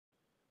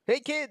Hey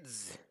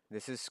kids,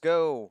 this is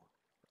Sko,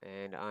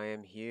 and I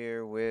am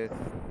here with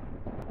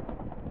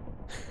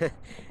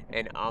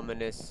an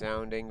ominous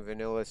sounding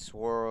Vanilla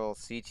Swirl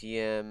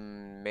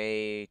CTM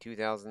May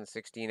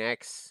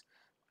 2016X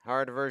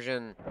hard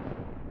version.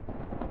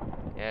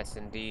 Yes,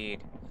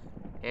 indeed.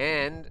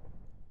 And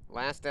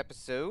last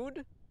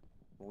episode,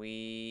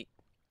 we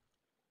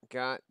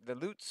got the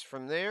loots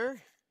from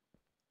there.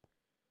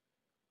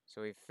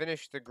 So we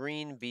finished the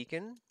green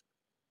beacon.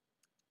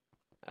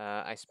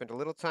 I spent a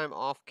little time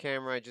off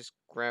camera. I just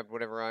grabbed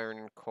whatever iron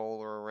and coal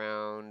were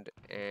around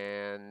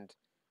and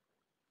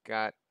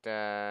got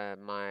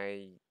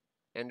my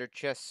ender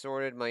chest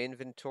sorted, my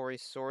inventory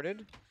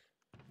sorted,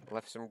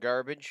 left some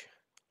garbage,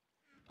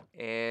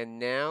 and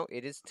now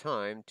it is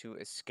time to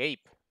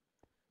escape.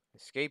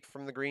 Escape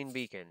from the green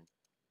beacon.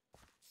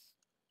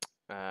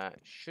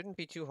 Shouldn't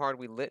be too hard.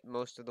 We lit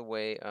most of the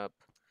way up.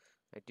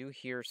 I do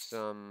hear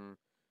some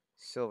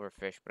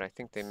silverfish, but I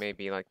think they may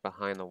be like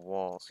behind the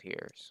walls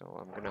here, so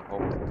I'm gonna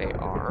hope that they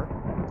are.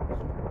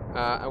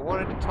 I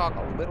wanted to talk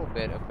a little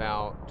bit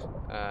about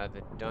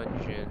the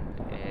dungeon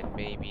and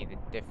maybe the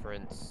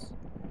difference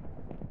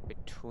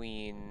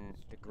between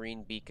the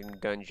Green Beacon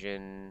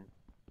dungeon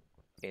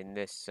in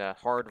this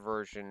hard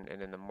version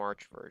and in the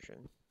March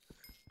version.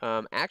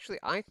 Actually,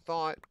 I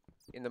thought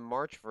in the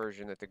March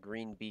version that the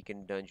Green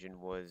Beacon dungeon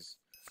was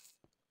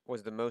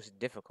the most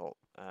difficult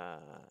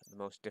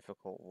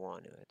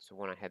one. It's the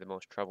one I had the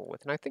most trouble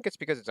with, and I think it's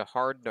because it's a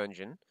hard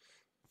dungeon,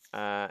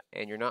 and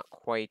you're not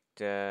quite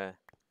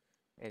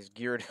as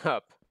geared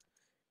up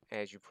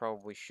as you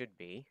probably should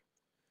be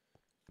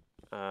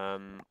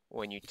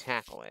when you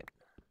tackle it.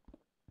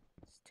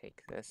 Let's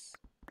take this.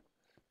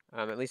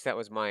 At least that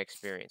was my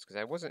experience, because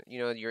I wasn't,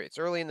 it's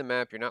early in the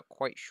map, you're not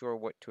quite sure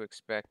what to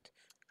expect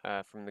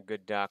from the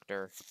good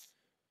doctor.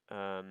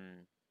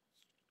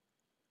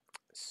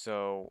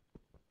 So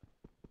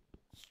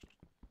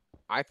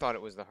I thought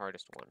it was the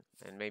hardest one,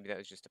 and maybe that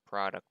was just a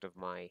product uh,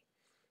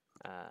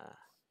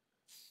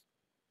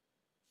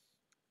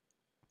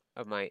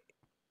 of my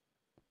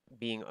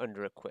being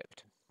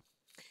under-equipped.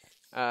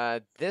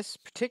 This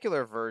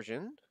particular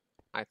version,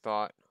 I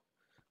thought,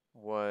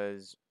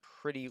 was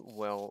pretty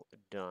well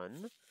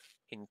done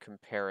in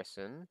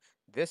comparison.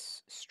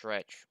 This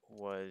stretch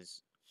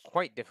was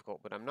quite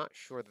difficult, but I'm not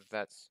sure that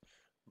that's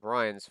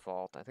Brian's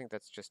fault. I think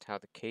that's just how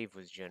the cave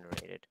was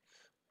generated.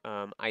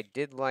 I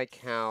did like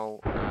how,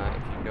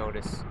 if you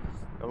notice,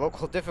 the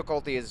local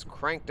difficulty is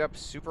cranked up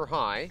super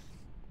high,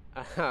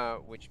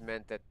 which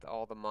meant that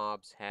all the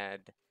mobs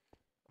had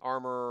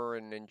armor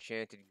and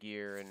enchanted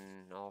gear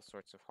and all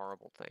sorts of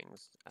horrible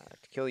things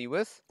to kill you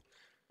with.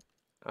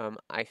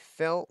 I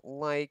felt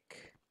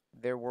like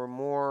there were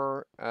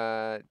more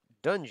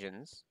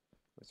dungeons.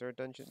 Was there a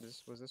dungeon?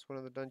 Was this one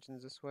of the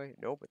dungeons this way?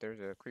 No, but there's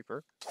a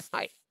creeper.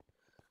 Hi.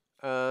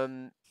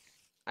 Um,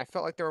 I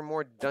felt like there were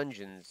more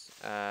dungeons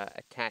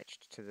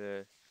attached to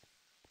the,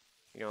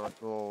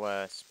 like little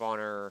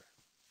spawner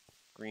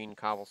green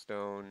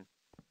cobblestone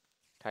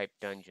type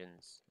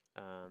dungeons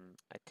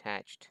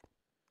attached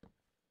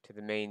to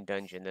the main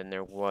dungeon than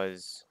there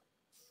was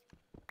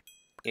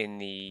in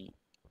the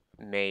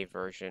May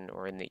version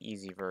or in the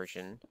easy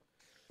version.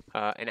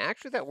 And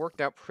actually that worked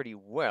out pretty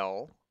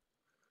well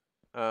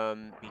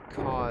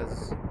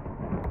because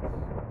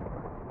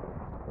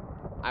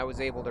I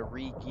was able to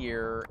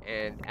re-gear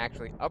and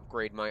actually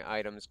upgrade my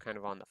items kind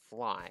of on the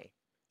fly,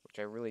 which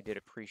I really did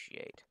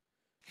appreciate.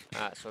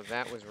 So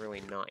that was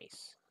really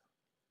nice.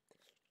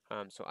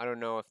 So I don't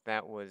know if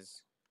that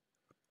was,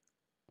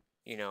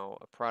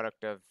 a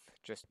product of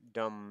just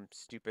dumb,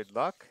 stupid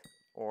luck,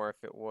 or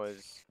if it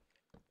was,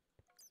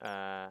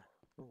 ooh,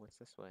 what's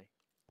this way?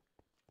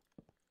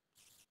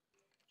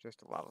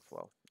 Just a lava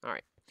flow. All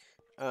right.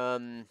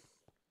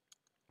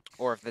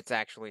 Or if it's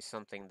actually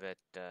something that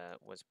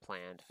was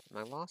planned. Am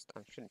I lost?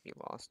 I shouldn't be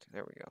lost.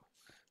 There we go.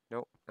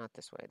 Nope, not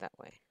this way, that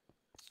way.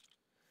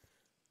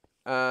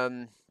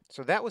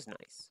 So that was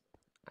nice.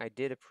 I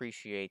did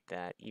appreciate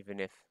that, even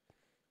if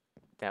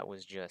that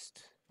was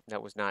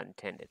not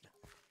intended.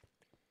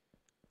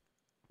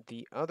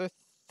 The other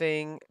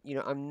thing,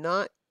 I'm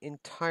not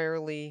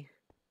entirely...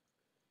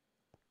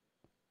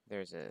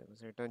 was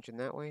there a dungeon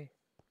that way?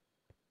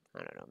 I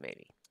don't know,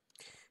 maybe.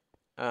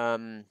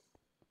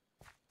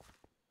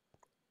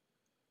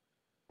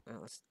 Well,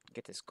 let's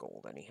get this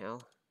gold anyhow.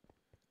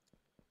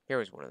 Here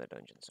was one of the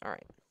dungeons. All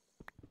right.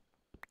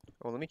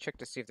 Well, let me check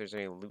to see if there's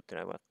any loot that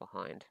I left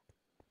behind.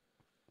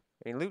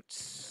 Any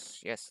loots?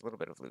 Yes, a little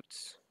bit of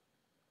loots.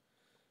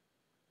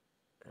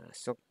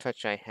 Silk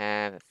Touch I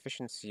have.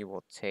 Efficiency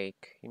will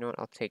take... You know what?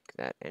 I'll take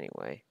that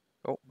anyway.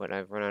 Oh, but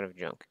I've run out of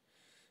junk.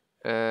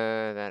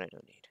 That I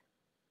don't need.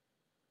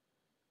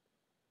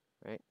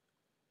 Right?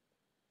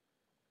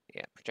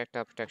 Yeah,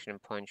 projectile protection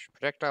and punch.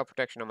 Projectile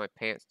protection on my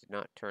pants did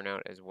not turn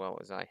out as well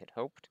as I had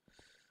hoped.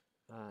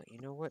 You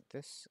know what?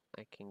 This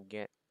I can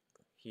get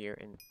here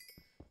and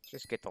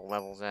just get the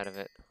levels out of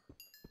it.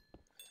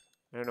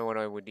 I don't know what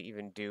I would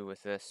even do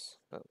with this,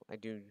 but I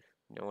do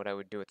know what I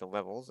would do with the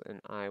levels,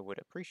 and I would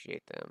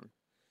appreciate them.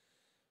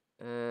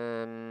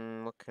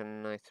 What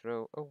can I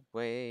throw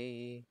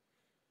away?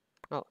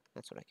 Oh,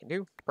 that's what I can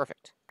do.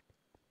 Perfect.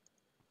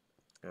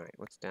 Alright,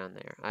 what's down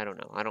there? I don't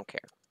know. I don't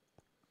care.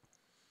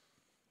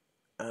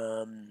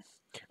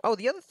 Oh,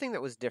 the other thing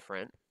that was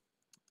different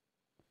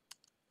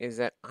is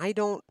that I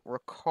don't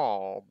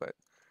recall, but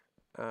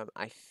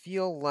I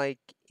feel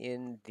like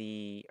in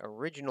the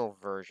original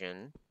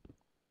version...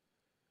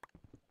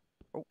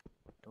 Oh,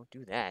 don't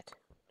do that.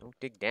 Don't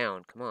dig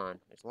down. Come on.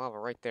 There's lava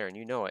right there, and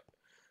you know it.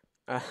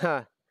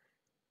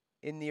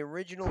 In the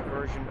original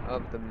version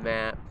of the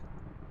map,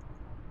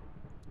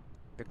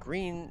 the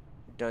green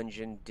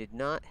dungeon did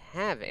not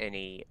have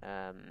any...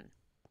 Let's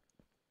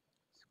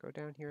go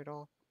down here at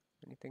all.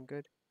 Anything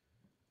good?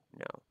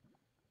 No.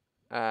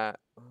 Well,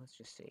 let's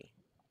just see.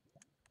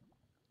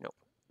 Nope.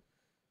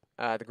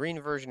 The green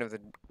version of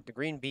the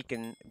green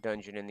beacon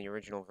dungeon in the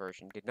original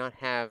version did not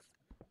have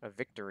a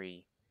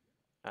victory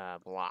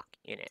block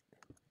in it,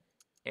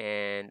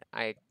 and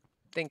I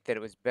think that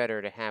it was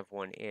better to have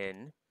one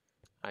in,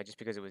 just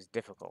because it was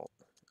difficult.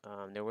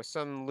 There was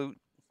some loot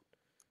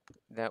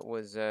that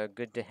was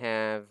good to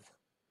have.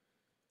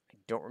 I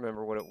don't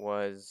remember what it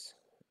was.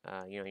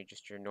 You know,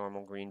 just your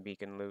normal green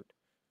beacon loot.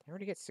 Did I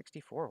already get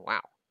 64?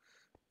 Wow.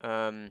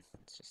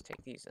 Let's just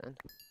take these then.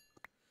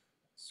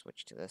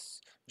 Switch to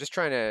this. I'm just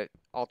trying to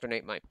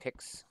alternate my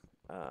picks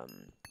to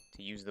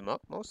use them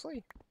up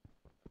mostly.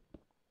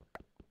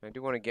 I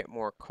do want to get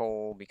more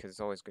coal because it's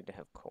always good to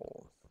have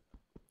coal.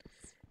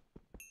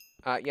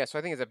 Yeah, so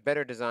I think it's a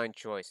better design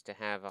choice to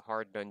have a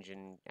hard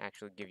dungeon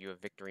actually give you a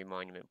victory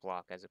monument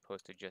block as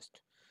opposed to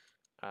just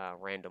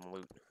random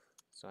loot.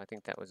 So I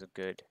think that was a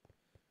good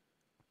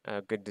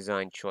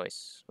design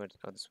choice. What?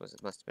 Oh, this was,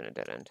 it must have been a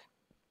dead end.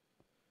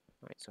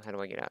 All right, so how do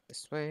I get out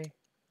this way?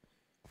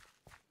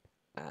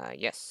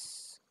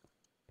 Yes.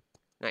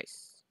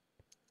 Nice.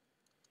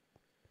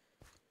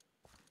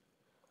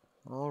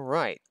 All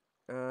right.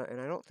 And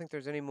I don't think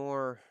there's any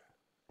more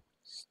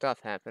stuff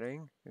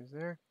happening, is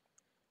there?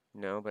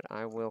 No, but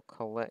I will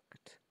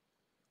collect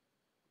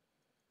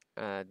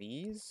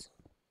these.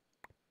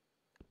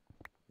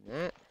 And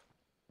that.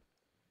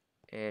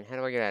 And how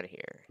do I get out of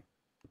here?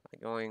 By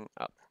going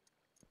up.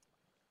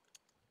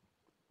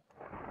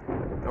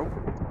 Nope.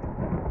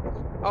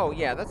 Oh,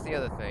 yeah, that's the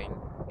other thing,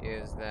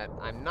 is that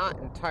I'm not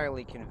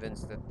entirely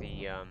convinced that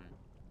the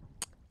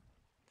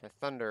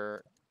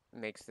thunder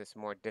makes this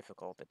more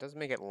difficult. It does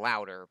make it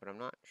louder, but I'm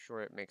not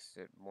sure it makes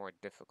it more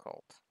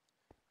difficult.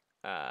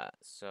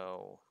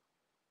 So,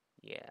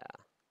 yeah.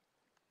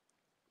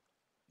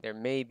 There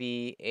may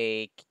be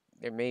a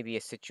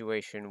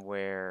situation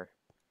where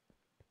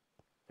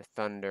the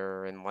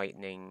thunder and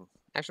lightning...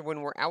 Actually,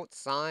 when we're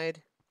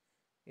outside,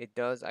 it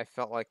does. I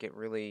felt like it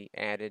really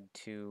added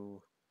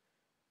to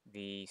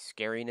the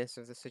scariness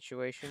of the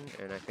situation,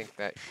 and I think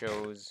that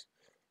shows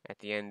at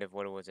the end of,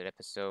 what was it,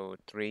 episode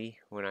 3,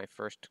 when I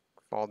first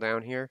fall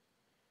down here.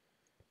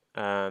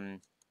 And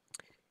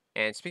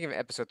speaking of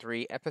episode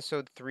 3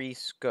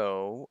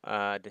 SCO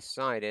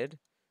decided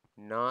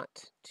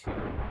not to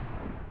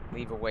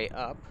leave a way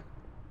up.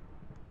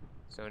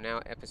 So now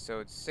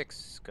episode 6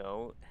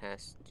 SCO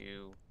has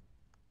to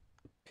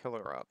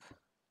pillar up.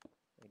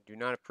 I do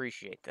not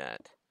appreciate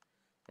that.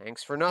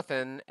 Thanks for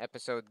nothing,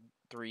 episode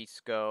 3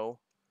 SCO.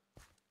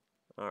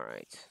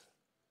 Alright.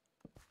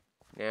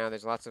 Now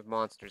there's lots of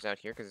monsters out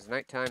here because it's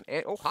nighttime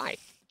and... Oh, hi!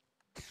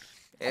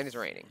 And it's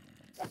raining.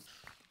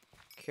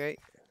 Okay.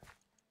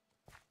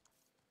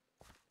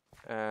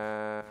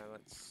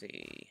 Let's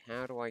see.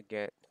 How do I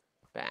get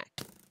back?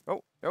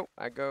 Oh, no,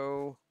 I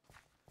go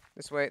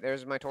this way.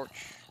 There's my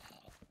torch.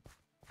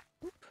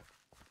 Oop.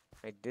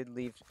 I did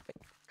leave a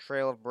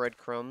trail of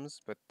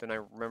breadcrumbs, but then I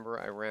remember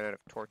I ran out of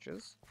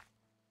torches.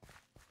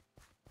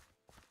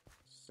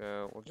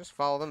 So we'll just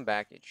follow them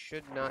back. It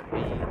should not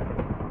be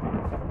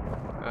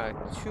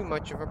too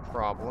much of a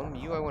problem.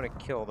 You I want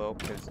to kill, though,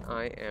 because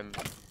I am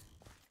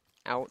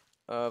out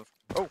of...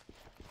 Oh!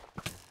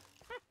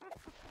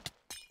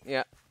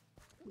 Yeah.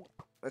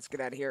 Let's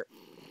get out of here.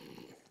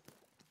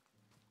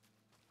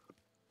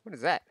 What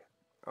is that?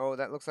 Oh,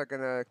 that looks like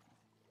a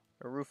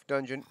roof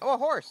dungeon. Oh, a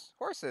horse!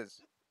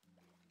 Horses!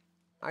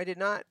 I did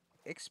not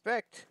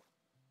expect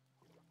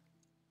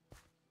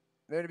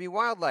there to be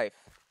wildlife.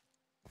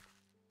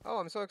 Oh,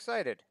 I'm so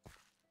excited.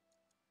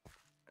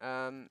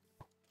 Oh,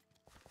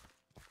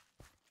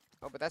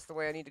 but that's the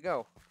way I need to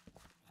go.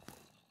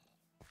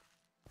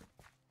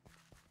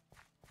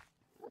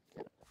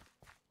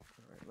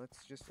 Alright,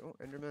 let's just... Oh,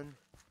 Enderman.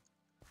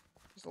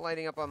 Just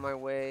lighting up on my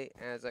way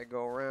as I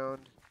go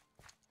around.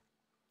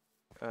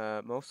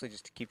 Mostly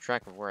just to keep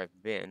track of where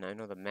I've been. I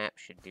know the map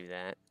should do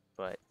that,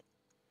 but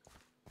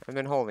I've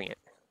been holding it.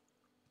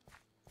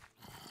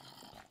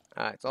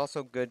 It's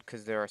also good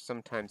because there are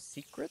sometimes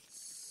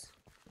secrets.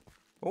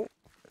 Oh,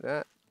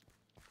 that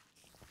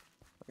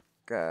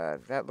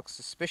looks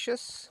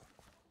suspicious.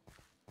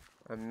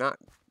 I'm not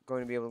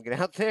going to be able to get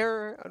out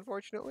there,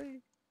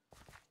 unfortunately.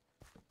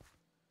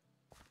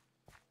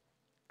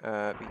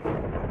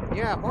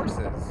 Yeah,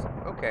 horses.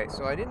 Okay,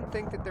 so I didn't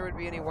think that there would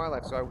be any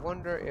wildlife, so I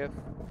wonder if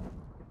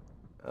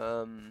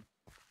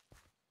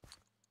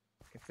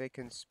they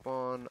can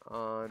spawn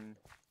on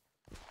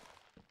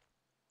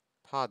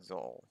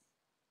Podzol.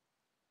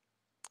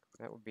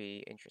 That would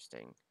be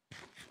interesting.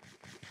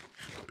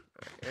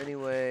 Right,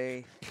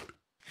 anyway.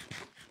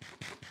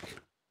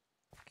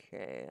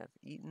 Okay, I've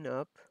eaten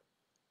up.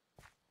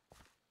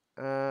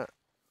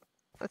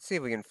 Let's see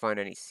if we can find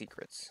any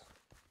secrets.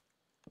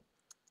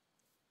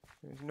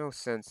 There's no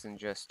sense in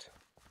just...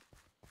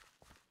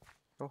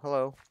 Oh,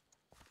 hello.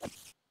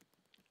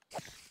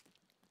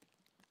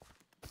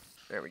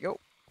 There we go.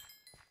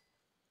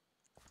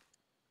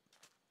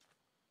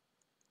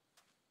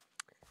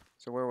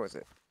 So where was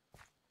it?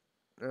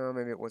 Oh,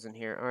 maybe it wasn't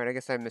here. Alright, I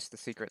guess I missed the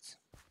secrets.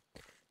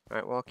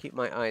 Alright, well, I'll keep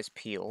my eyes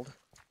peeled.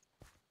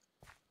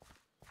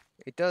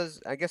 It does...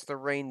 I guess the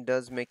rain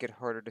does make it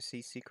harder to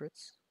see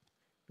secrets.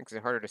 Makes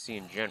it harder to see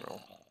in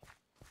general.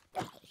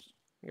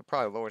 It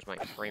probably lowers my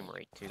frame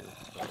rate, too.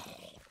 But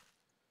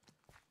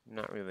I'm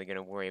not really going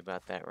to worry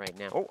about that right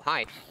now. Oh,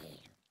 hide!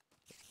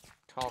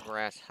 Tall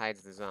grass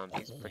hides the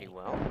zombies pretty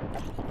well.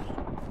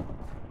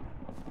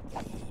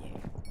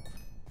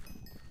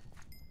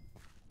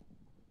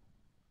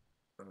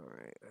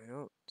 Alright, I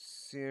don't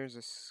see... There's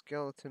a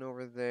skeleton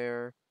over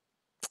there.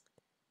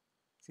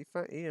 See if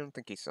I don't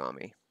think he saw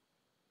me.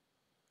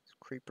 There's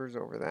creepers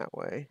over that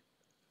way.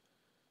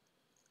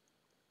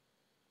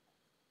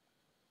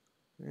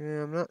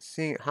 Yeah, I'm not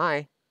seeing it.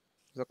 Hi!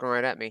 He's looking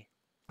right at me.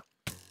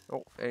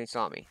 Oh, and he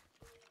saw me.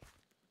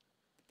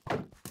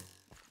 Let's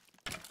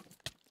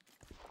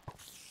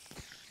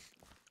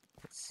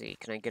see,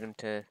 can I get him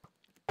to...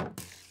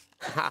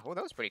 Ha! Well,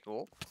 that was pretty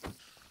cool.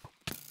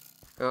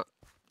 Oh,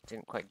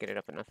 didn't quite get it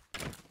up enough.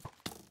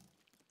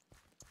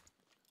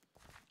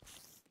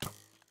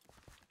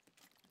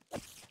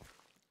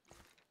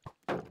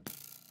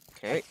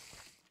 Okay.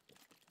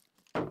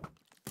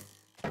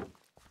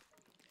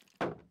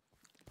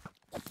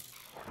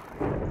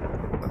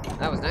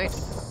 That was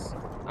nice.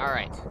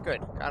 Alright, good.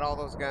 Got all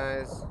those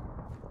guys.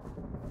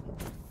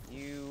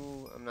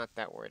 You... I'm not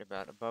that worried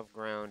about. Above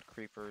ground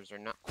creepers are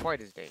not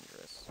quite as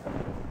dangerous.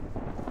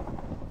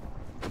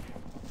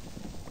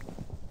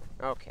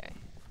 Okay.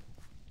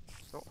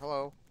 Oh,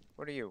 hello.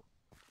 What are you?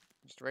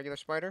 Just a regular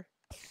spider?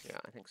 Yeah,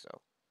 I think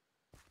so.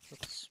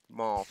 Looks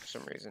small for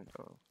some reason.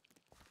 Oh.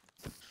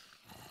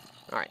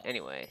 Alright,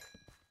 anyway.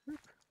 Let's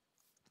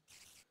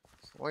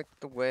light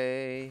the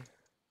way.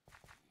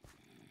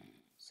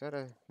 Is that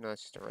a... No,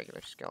 it's just a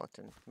regular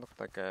skeleton. Looked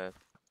like a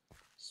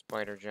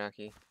spider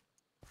jockey.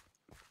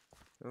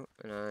 Oh,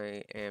 and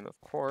I am, of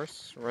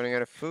course, running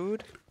out of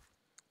food.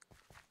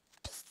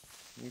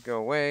 You go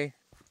away.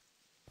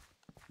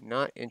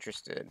 Not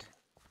interested.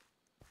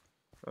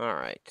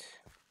 Alright.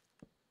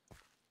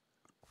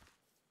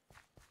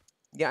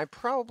 Yeah, I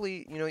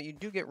probably... You know, you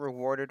do get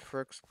rewarded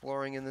for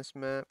exploring in this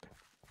map.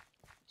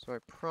 So I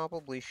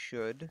probably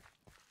should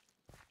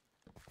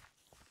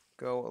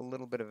go a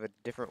little bit of a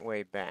different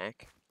way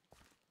back.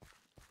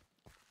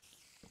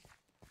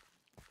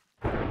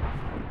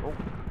 Oh,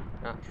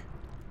 gosh.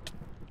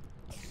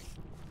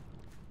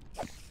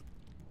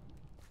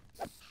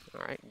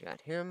 Alright, got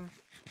him.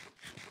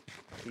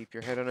 Keep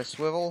your head on a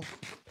swivel.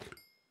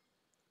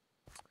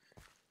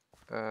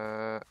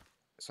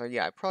 So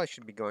yeah, I probably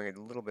should be going a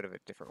little bit of a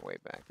different way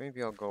back.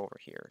 Maybe I'll go over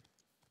here.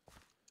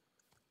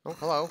 Oh,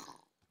 hello.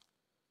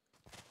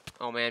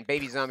 Oh man,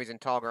 baby zombies in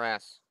tall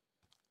grass.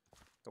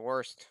 The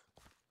worst.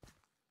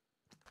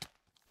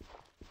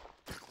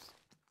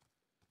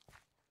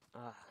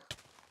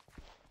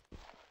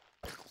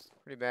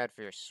 Pretty bad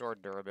for your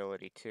sword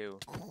durability, too.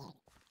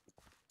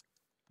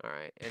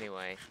 Alright,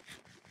 anyway.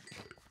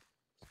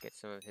 Let's get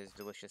some of his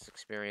delicious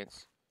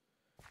experience.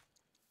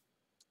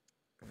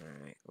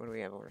 Alright, what do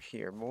we have over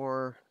here?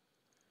 More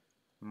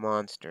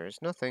monsters.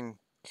 Nothing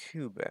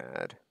too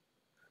bad.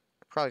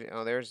 Probably...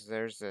 Oh, there's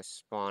the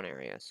spawn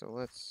area. So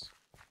let's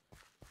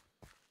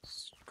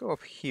go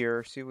up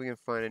here, see if we can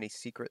find any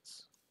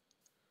secrets.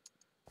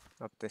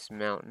 Up this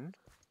mountain.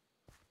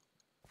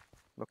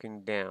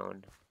 Looking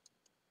down.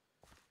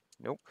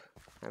 Nope.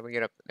 How do we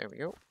get up? There we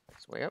go.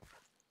 That's way up.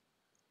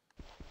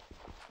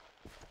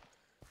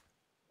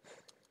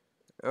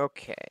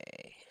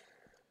 Okay.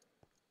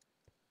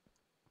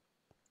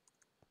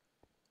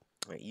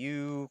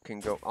 You can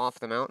go off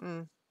the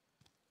mountain.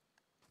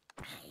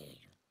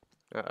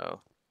 Uh-oh.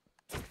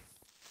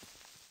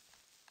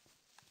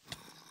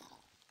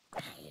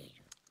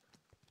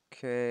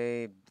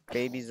 Okay,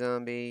 baby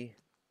zombie.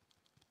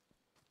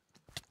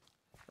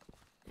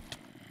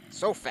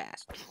 So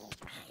fast.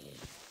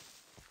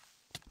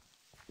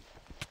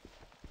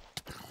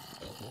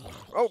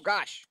 Oh,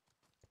 gosh.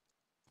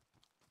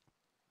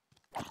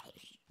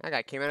 That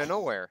guy came out of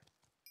nowhere.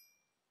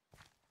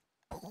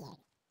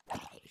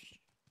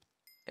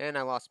 And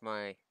I lost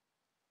my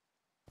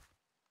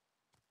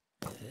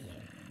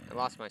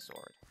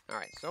sword.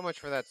 Alright, so much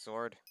for that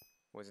sword.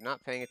 Was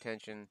not paying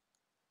attention.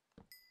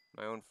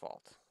 My own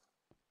fault.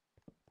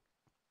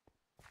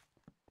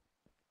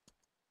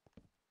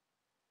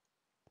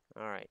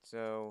 Alright,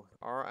 so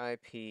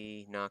RIP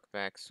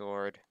knockback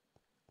sword.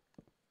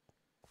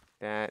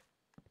 That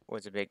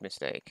was a big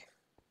mistake.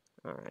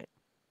 Alright.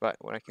 But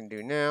what I can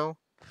do now,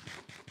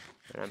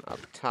 that I'm up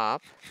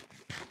top,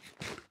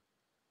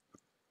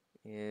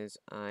 is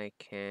I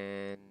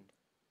can...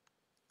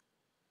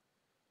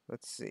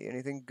 Let's see,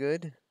 anything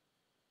good?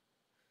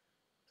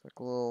 It's like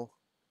a little...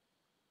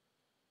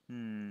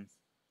 I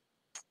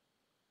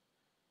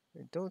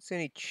don't see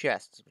any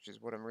chests, which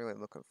is what I'm really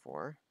looking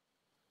for.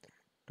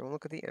 Don't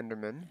look at the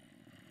Enderman.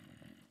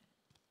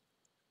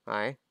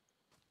 Hi.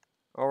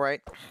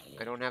 Alright,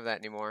 I don't have that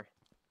anymore.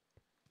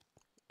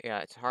 Yeah,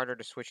 it's harder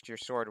to switch to your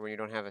sword when you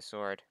don't have a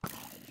sword.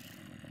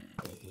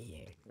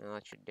 Well,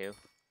 that should do.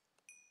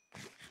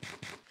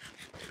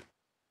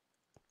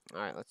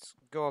 Alright, let's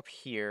go up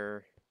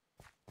here.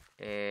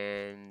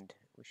 And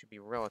we should be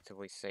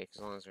relatively safe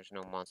as long as there's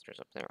no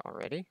monsters up there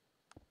already.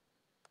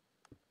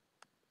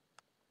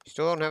 You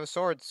still don't have a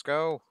sword, let's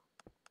go.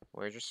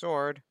 Where's your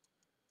sword?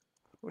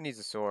 Who needs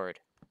a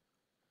sword?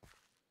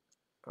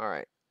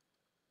 Alright.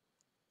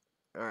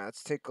 Alright,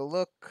 let's take a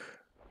look.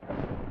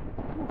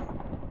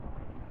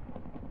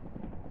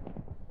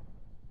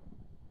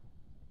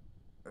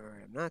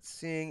 Alright, I'm not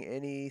seeing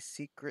any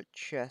secret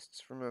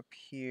chests from up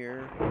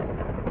here.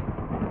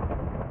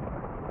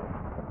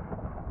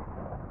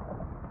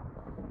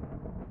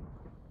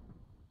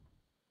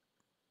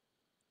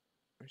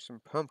 There's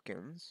some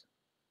pumpkins.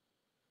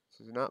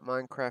 This is not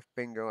Minecraft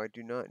bingo. I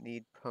do not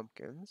need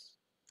pumpkins.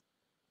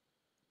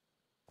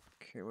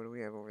 Okay, what do we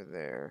have over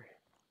there?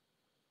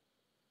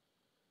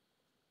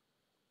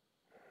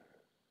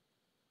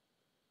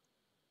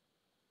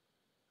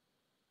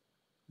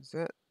 Is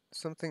that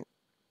something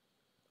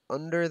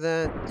under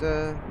that,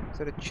 is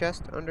that a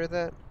chest under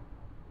that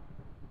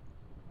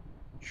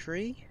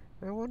tree,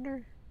 I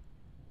wonder?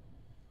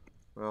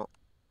 Well,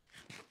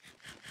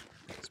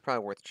 it's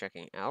probably worth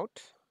checking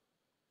out.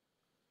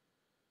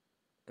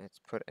 Let's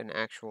put an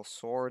actual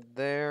sword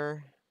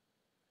there.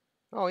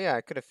 Oh yeah,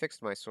 I could have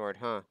fixed my sword,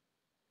 huh?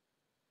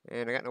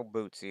 And I got no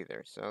boots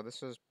either, so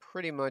this is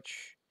pretty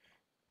much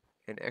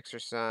an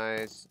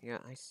exercise. Yeah,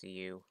 I see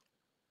you.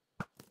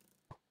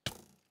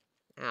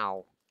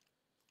 Ow.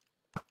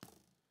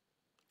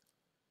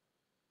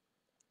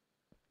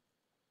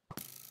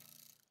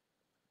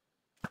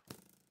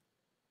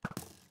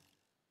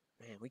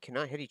 Man, we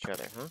cannot hit each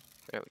other, huh?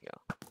 There we go.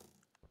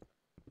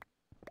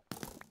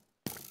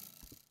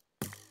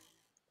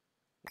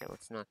 Yeah,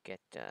 let's not get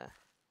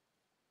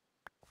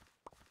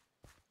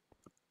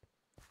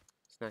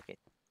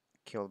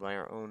killed by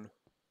our own.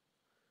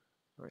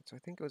 Alright, so I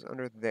think it was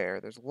under there.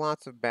 There's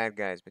lots of bad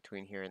guys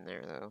between here and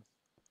there, though.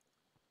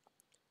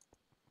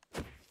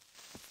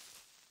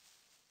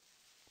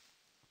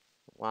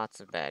 Lots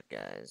of bad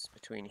guys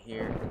between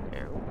here and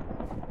there.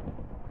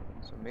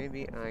 So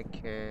maybe I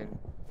can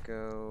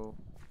go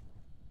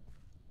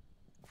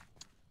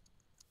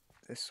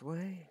this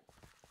way.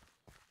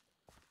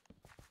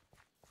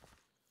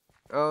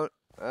 Oh,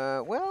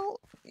 well,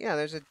 yeah,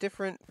 there's a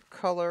different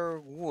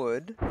color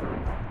wood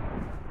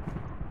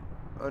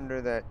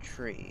under that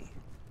tree.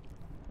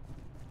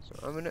 So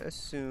I'm gonna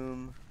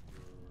assume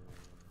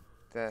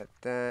that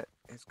that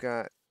has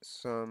got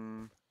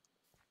some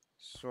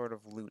sort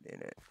of loot in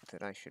it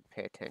that I should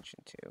pay attention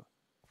to.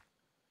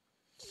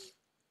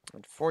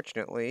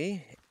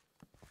 Unfortunately,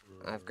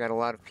 I've got a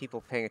lot of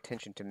people paying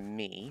attention to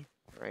me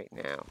right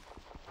now.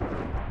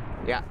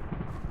 Yeah.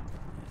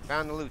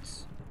 Found the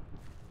loots.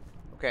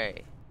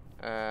 Okay.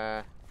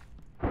 I'm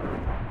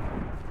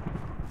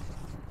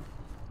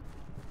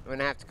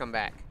gonna have to come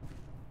back.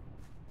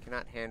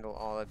 Cannot handle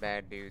all the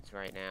bad dudes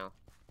right now.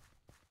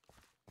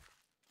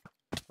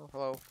 Oh,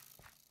 hello.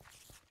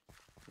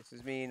 This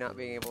is me not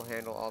being able to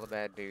handle all the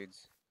bad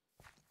dudes.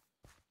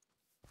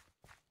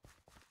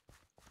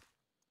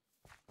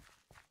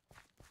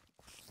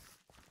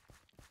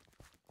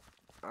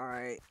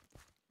 Alright.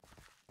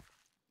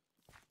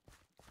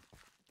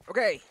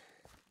 Okay.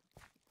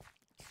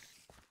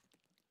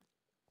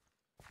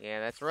 Yeah,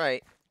 that's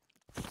right.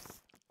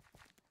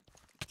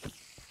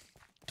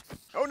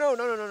 Oh, no,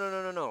 no, no, no, no,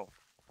 no, no, no.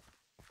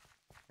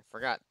 I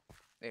forgot.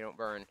 They don't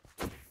burn.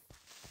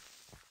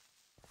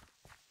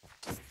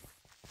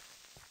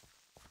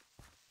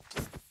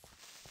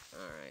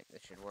 Alright,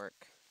 this should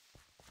work.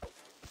 There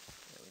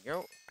we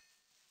go.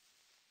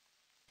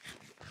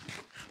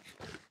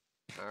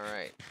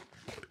 Alright.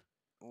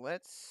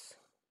 Let's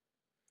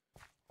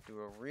do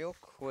a real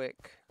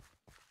quick...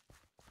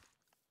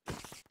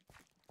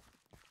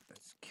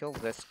 Let's kill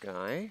this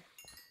guy.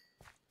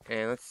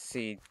 And let's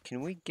see,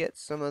 can we get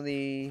some of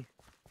the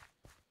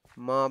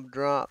mob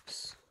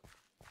drops?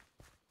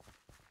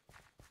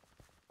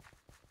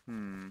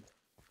 I'm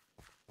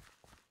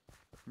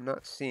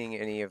not seeing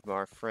any of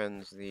our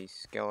friends, the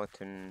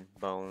skeleton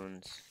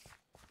bones,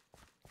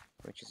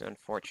 which is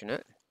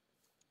unfortunate.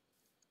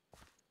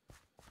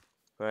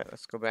 But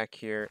let's go back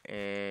here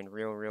and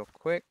real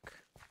quick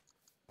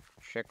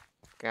check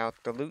out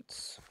the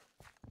loots.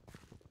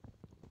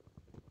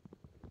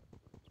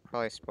 There's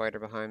probably a spider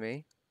behind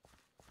me.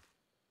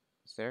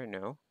 Is there?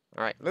 No.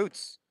 Alright,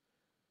 loots!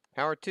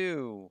 Power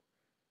 2.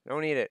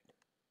 Don't need it.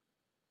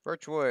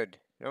 Birchwood.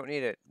 Don't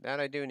need it. That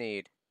I do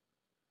need.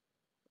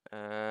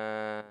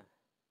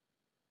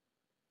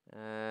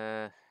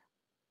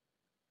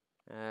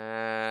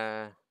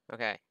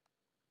 Okay.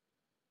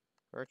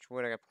 Birch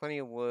wood, I got plenty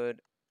of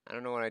wood. I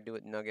don't know what I do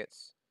with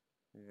nuggets.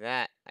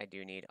 That I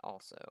do need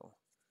also.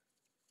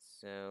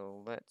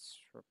 So let's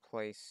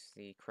replace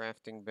the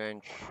crafting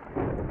bench.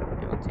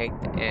 And we'll take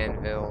the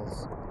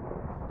anvils.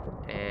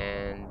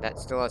 And that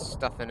still has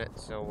stuff in it,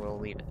 so we'll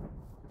leave it.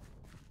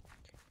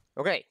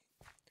 Okay.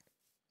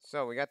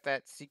 So we got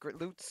that secret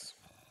loots.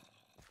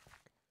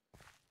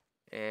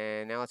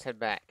 And now let's head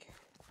back.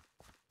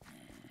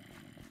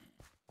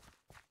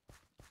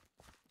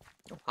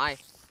 Oh, hi.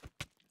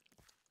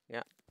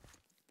 Yeah.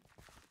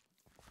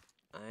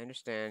 I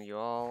understand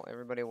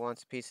everybody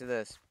wants a piece of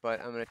this, but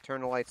I'm going to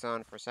turn the lights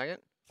on for a second.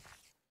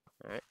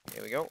 Alright,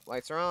 here we go.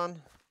 Lights are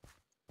on.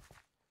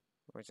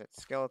 Where's that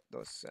skeleton?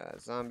 Those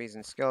zombies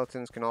and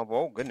skeletons can all...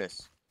 Oh,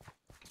 goodness.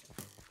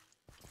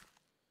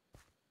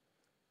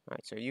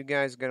 Alright, so are you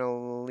guys going to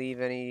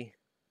leave any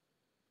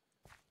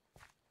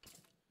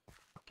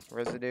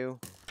residue?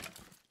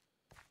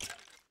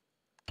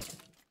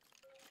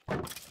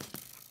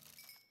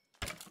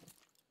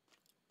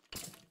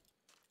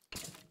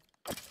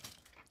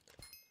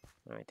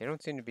 Alright, they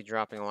don't seem to be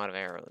dropping a lot of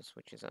arrows,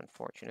 which is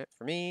unfortunate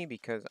for me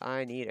because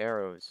I need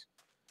arrows.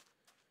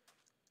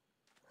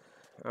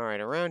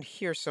 Alright, around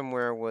here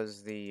somewhere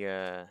was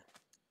the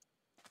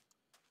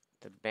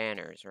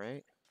banners,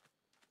 right?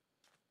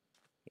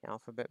 The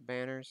alphabet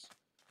banners.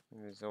 It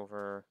was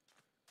over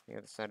the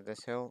other side of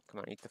this hill. Come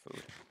on, eat the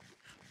food.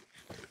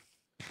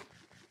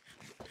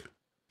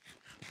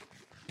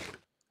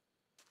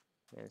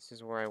 Yeah, this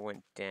is where I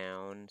went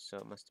down, so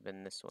it must have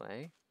been this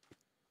way.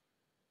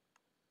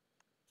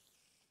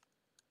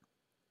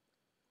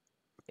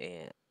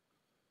 Yeah.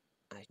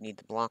 I need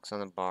the blocks on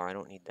the bar. I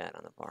don't need that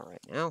on the bar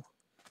right now.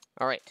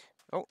 Alright.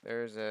 Oh,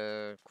 there's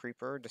a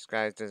creeper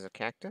disguised as a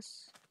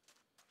cactus.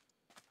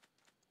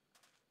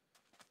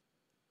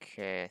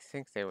 Okay, I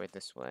think they were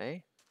this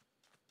way.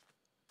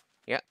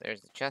 Yeah,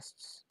 there's the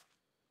chests.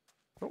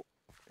 Oh,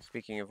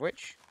 speaking of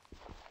which.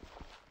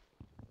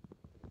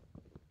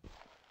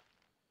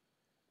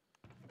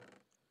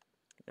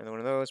 Another one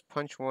of those.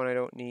 Punch one I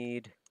don't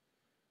need.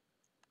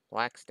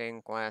 Black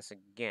stained glass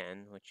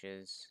again, which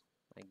is,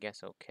 I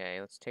guess,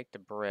 okay. Let's take the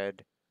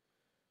bread.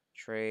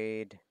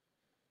 Trade.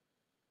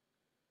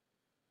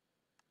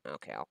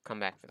 Okay, I'll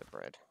come back for the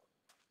bread.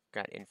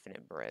 Got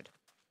infinite bread.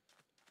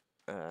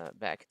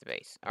 Back at the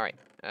base. Alright,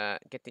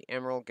 get the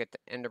emerald, get the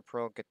ender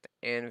pearl, get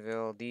the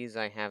anvil. These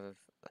I have a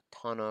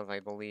ton of, I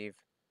believe.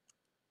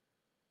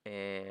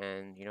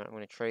 And, you know what, I'm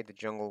going to trade the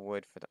jungle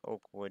wood for the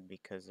oak wood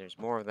because there's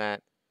more of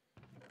that.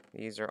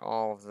 These are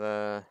all of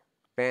the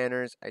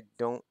banners. I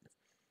don't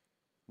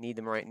need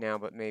them right now,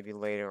 but maybe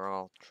later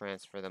I'll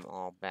transfer them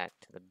all back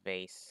to the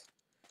base.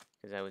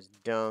 Because I was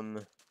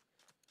dumb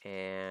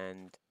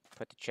and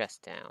put the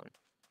chest down.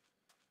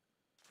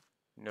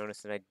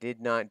 Notice that I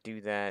did not do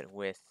that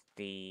with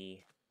the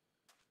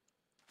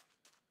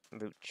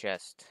loot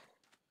chest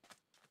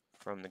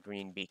from the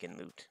green beacon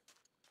loot.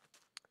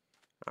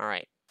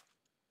 Alright.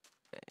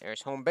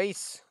 There's home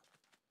base.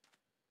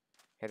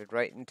 Headed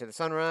right into the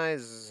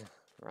sunrise.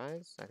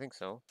 Rise? I think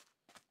so.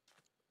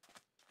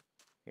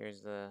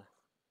 Here's the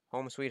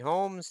home sweet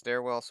home.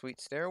 Stairwell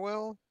sweet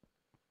stairwell.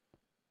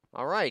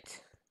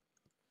 Alright.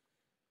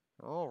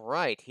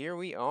 Alright, here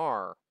we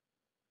are.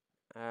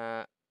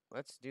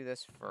 Let's do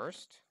this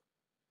first.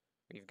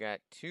 We've got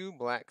 2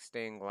 black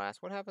stained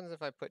glass. What happens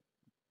if I put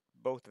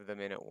both of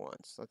them in at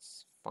once?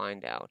 Let's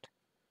find out.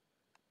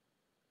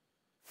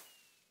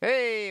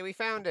 Hey, we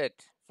found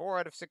it! 4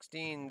 out of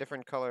 16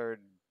 different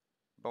colored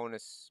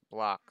bonus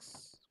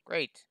blocks.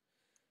 Great.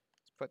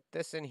 Let's put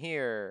this in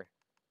here.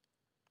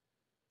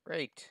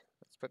 Great.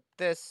 Let's put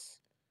this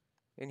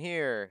in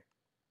here.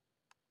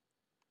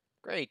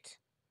 Great.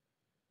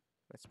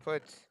 Let's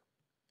put...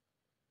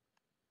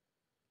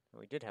 Oh,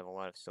 we did have a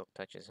lot of silk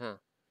touches, huh?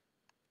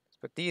 Let's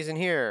put these in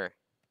here.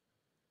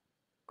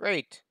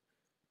 Great.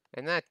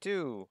 And that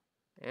too.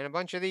 And a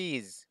bunch of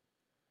these.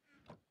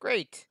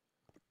 Great.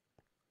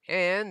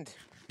 And...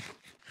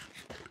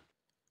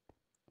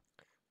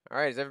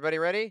 Alright, is everybody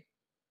ready?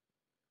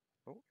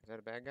 Oh, is that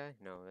a bad guy?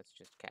 No, that's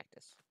just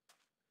cactus.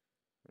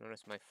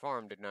 Notice my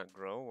farm did not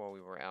grow while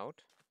we were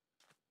out.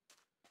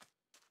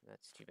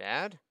 That's too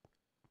bad.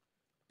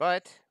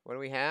 But, what do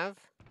we have?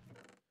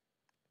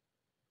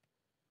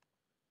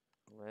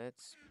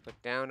 Let's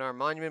put down our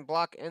monument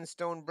block and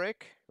stone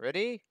brick.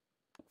 Ready?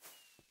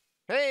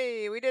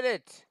 Hey, we did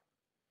it!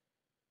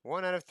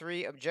 1 out of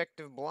 3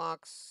 objective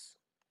blocks.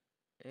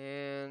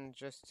 And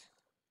just...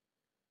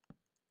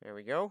 There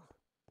we go.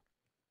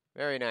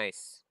 Very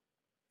nice.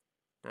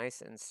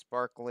 Nice and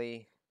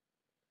sparkly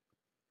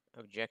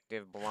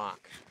objective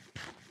block.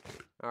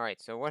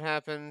 Alright, so what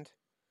happened?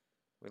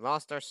 We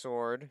lost our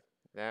sword.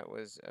 That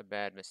was a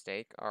bad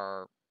mistake.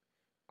 Our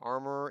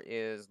armor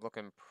is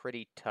looking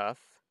pretty tough.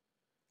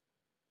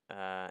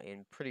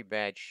 In pretty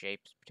bad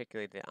shape,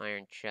 particularly the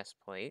iron chest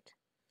plate.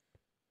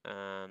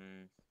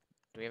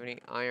 Do we have any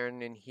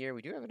iron in here?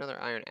 We do have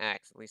another iron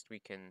axe. At least we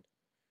can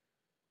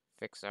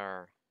fix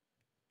our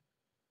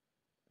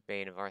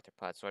Bane of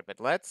Arthropod sword. But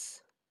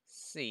let's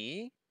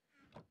see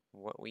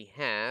what we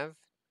have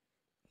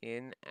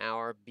in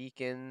our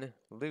beacon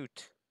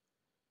loot.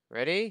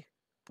 Ready?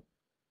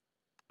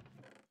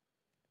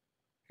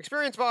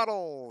 Experience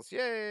bottles!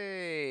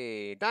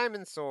 Yay!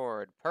 Diamond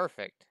sword.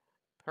 Perfect.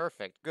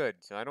 Perfect. Good.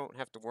 So I don't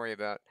have to worry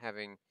about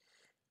having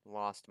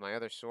lost my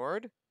other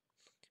sword.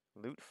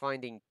 Loot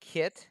finding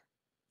kit.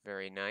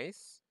 Very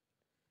nice.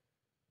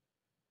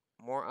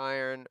 More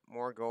iron,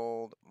 more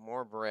gold,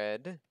 more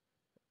bread.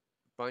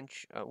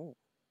 Bunch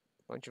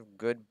of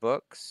good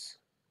books.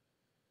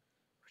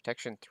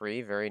 Protection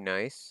 3, very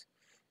nice.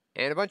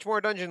 And a bunch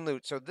more dungeon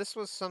loot. So this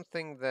was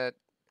something that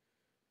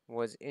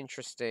was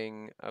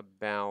interesting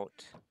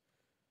about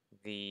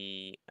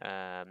the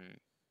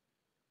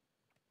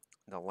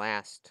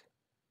last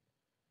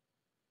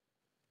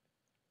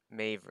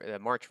the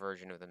March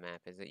version of the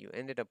map, is that you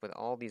ended up with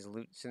all these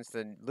loot. Since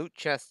the loot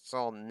chests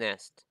all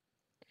nest,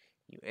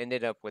 you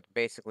ended up with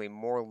basically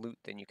more loot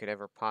than you could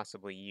ever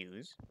possibly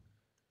use.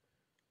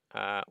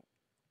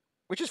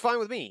 Which is fine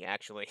with me,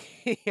 actually.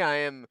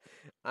 I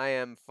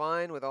am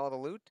fine with all the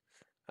loot.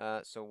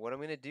 So what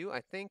I'm gonna do,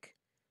 I think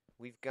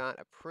we've got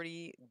a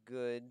pretty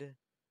good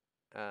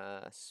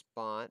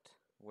spot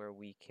where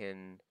we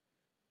can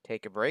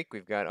take a break.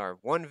 We've got our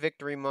 1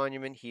 victory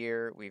monument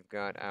here. We've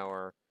got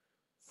our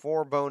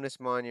 4 bonus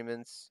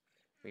monuments.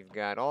 We've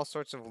got all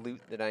sorts of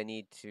loot that I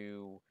need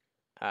to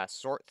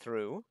sort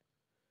through.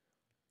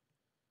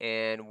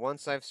 And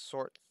once I've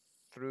sorted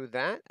through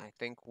that, I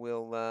think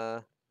we'll,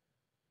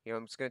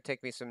 it's going to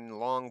take me some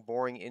long,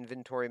 boring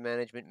inventory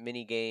management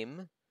mini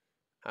game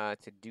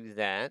to do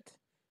that.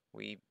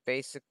 We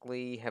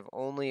basically have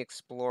only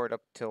explored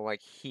up till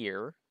like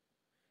here.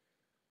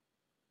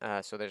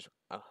 So there's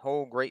a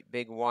whole great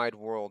big wide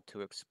world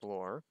to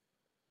explore.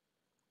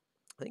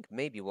 I think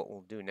maybe what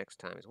we'll do next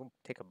time is we'll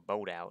take a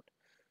boat out,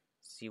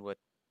 see what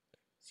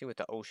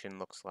the ocean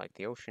looks like.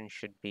 The ocean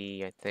should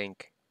be, I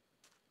think,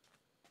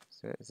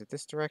 is it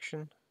this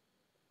direction?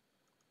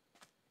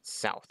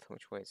 South.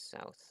 Which way is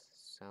south?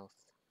 South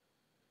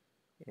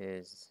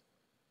is,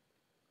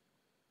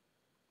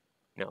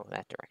 no,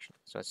 that direction.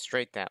 So it's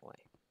straight that way.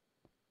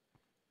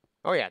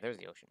 Oh yeah, there's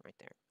the ocean right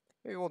there.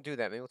 Maybe we'll do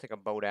that. Maybe we'll take a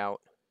boat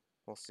out.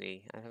 We'll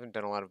see. I haven't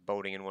done a lot of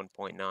boating in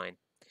 1.9.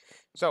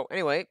 So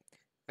anyway,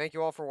 thank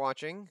you all for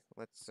watching.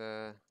 Let's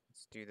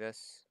do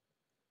this.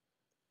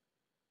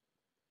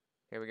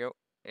 Here we go.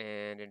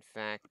 And in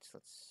fact, you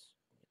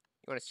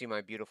want to see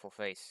my beautiful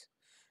face.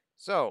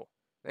 So,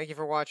 thank you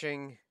for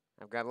watching.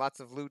 I've got lots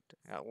of loot,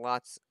 got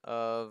lots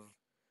of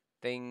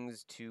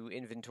things to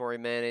inventory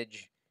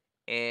manage,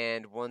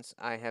 and once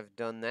I have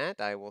done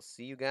that, I will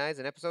see you guys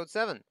in episode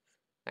 7.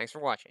 Thanks for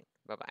watching.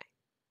 Bye-bye.